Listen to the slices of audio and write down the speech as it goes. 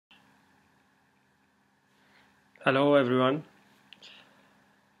Hello everyone.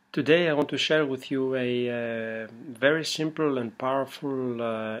 Today I want to share with you a very simple and powerful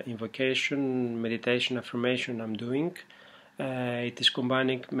invocation, meditation, affirmation I'm doing. It is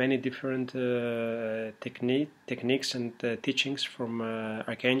combining many different techniques and teachings from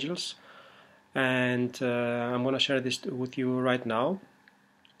archangels, and I'm going to share this with you right now.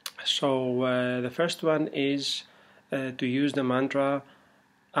 So the first one is to use the mantra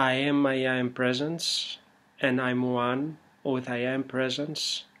I am presence, and I'm one with I am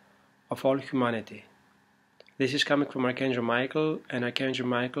presence of all humanity. This is coming from Archangel Michael, and Archangel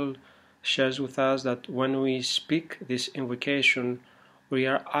Michael shares with us that when we speak this invocation, we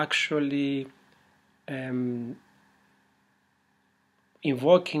are actually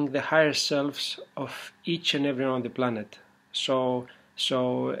invoking the higher selves of each and everyone on the planet. It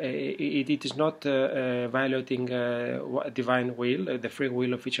is not violating divine will, the free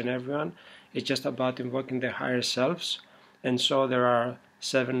will of each and everyone. It's just about invoking the higher selves. And so there are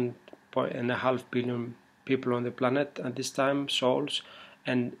 7.5 billion people on the planet at this time, souls.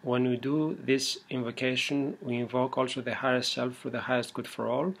 And when we do this invocation, we invoke also the higher self for the highest good for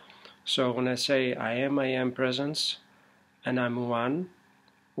all. So when I say I am presence, and I'm one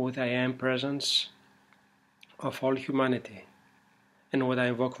with I am presence of all humanity. And what I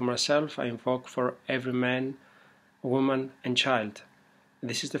invoke for myself, I invoke for every man, woman, and child.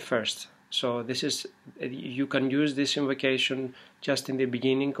 This is the first. So this is, you can use this invocation just in the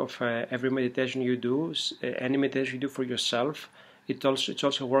beginning of every meditation you do, any meditation you do for yourself. It's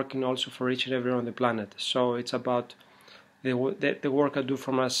also working also for each and everyone on the planet. So it's about the work I do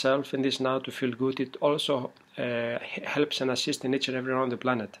for myself and this now to feel good. It also helps and assists in each and everyone on the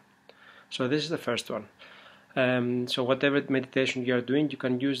planet. So this is the first one. So whatever meditation you are doing, you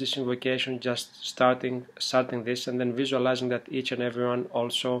can use this invocation just starting this and then visualizing that each and everyone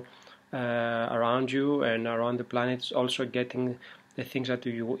also around you and around the planet is also getting the things that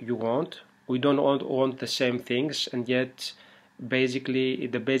you want. We don't all want the same things, and yet basically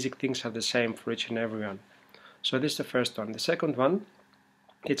the basic things are the same for each and everyone. So this is the first one. The second one,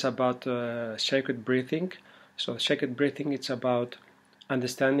 it's about sacred breathing. So sacred breathing, it's about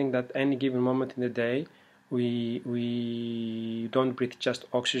understanding that any given moment in the day, we don't breathe just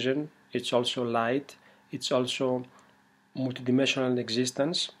oxygen. It's also light. It's also multidimensional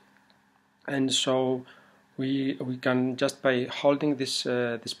existence, and so we can just by holding this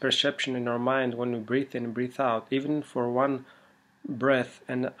this perception in our mind when we breathe in and breathe out, even for one breath,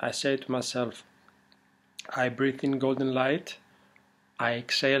 and I say to myself, I breathe in golden light, I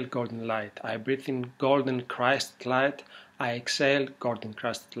exhale golden light. I breathe in golden Christ light, I exhale golden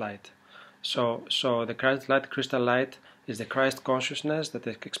Christ light. So the Christ light, crystal light, is the Christ consciousness that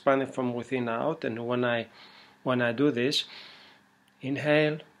is expanding from within out. And when I do this,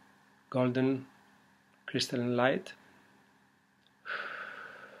 inhale golden crystalline light,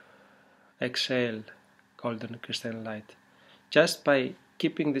 exhale golden crystalline light. Just by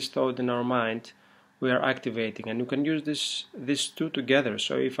keeping this thought in our mind, we are activating, and you can use these two together.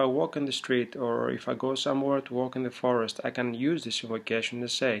 So if I walk in the street or if I go somewhere to walk in the forest, I can use this invocation to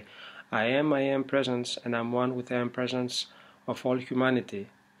say, I am presence, and I'm one with I am presence of all humanity.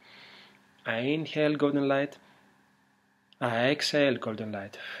 I inhale golden light, I exhale golden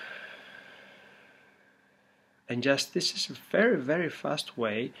light. And just this is a very, very fast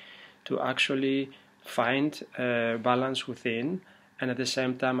way to actually find balance within, and at the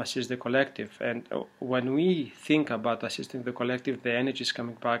same time assist the collective. And when we think about assisting the collective, the energy is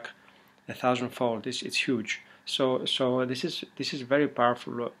coming back 1,000-fold. It's huge. So this is very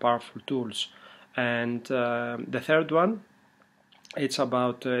powerful tools. And the third one, it's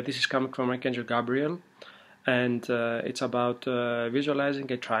about this is coming from Archangel Gabriel, and it's about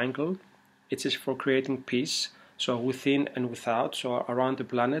visualizing a triangle. It is for creating peace. So within and without. So around the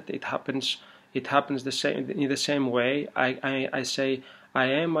planet, it happens the same in the same way. I say I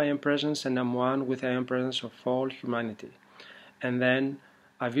am presence, and I'm one with I am presence of all humanity. And then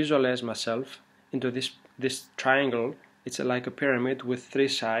I visualize myself into this triangle. It's like a pyramid with three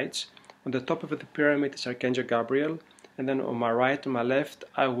sides. On the top of the pyramid is Archangel Gabriel, and then on my right and my left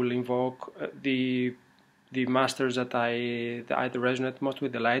I will invoke the masters that I resonate most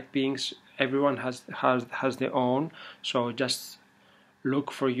with, the light beings. Everyone has their own. So just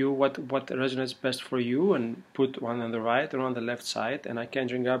look for you what resonates best for you, and put one on the right and on the left side, and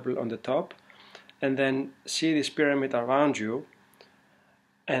Archangel Gabriel on the top, and then see this pyramid around you.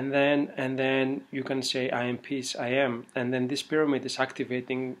 And then you can say I am peace, I am, and then this pyramid is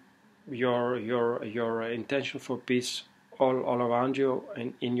activating your intention for peace all around you,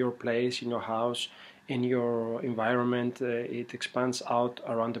 in your place, in your house, in your environment, it expands out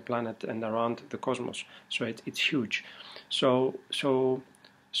around the planet and around the cosmos. So it's huge. So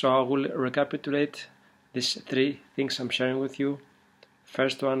I will recapitulate these 3 things I'm sharing with you.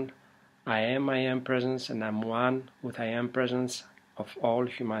 First one, I am presence, and I'm one with I am presence of all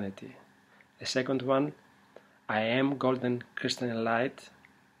humanity. The second one, I am golden crystalline light,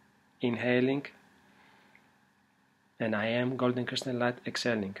 inhaling, and I am golden crystalline light,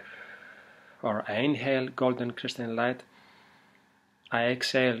 exhaling. Or I inhale golden crystalline light, I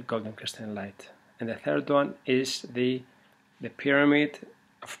exhale golden crystalline light. And the third one is the pyramid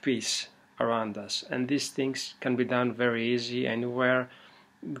of peace around us. And these things can be done very easy anywhere.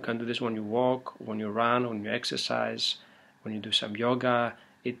 You can do this when you walk, when you run, when you exercise, when you do some yoga.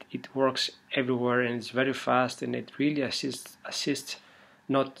 It works everywhere, and it's very fast, and it really assists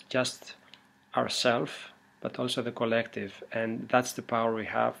not just ourselves but also the collective. And that's the power we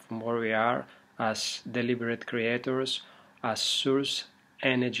have from where we are as deliberate creators, as source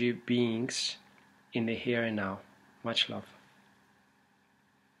energy beings in the here and now. Much love.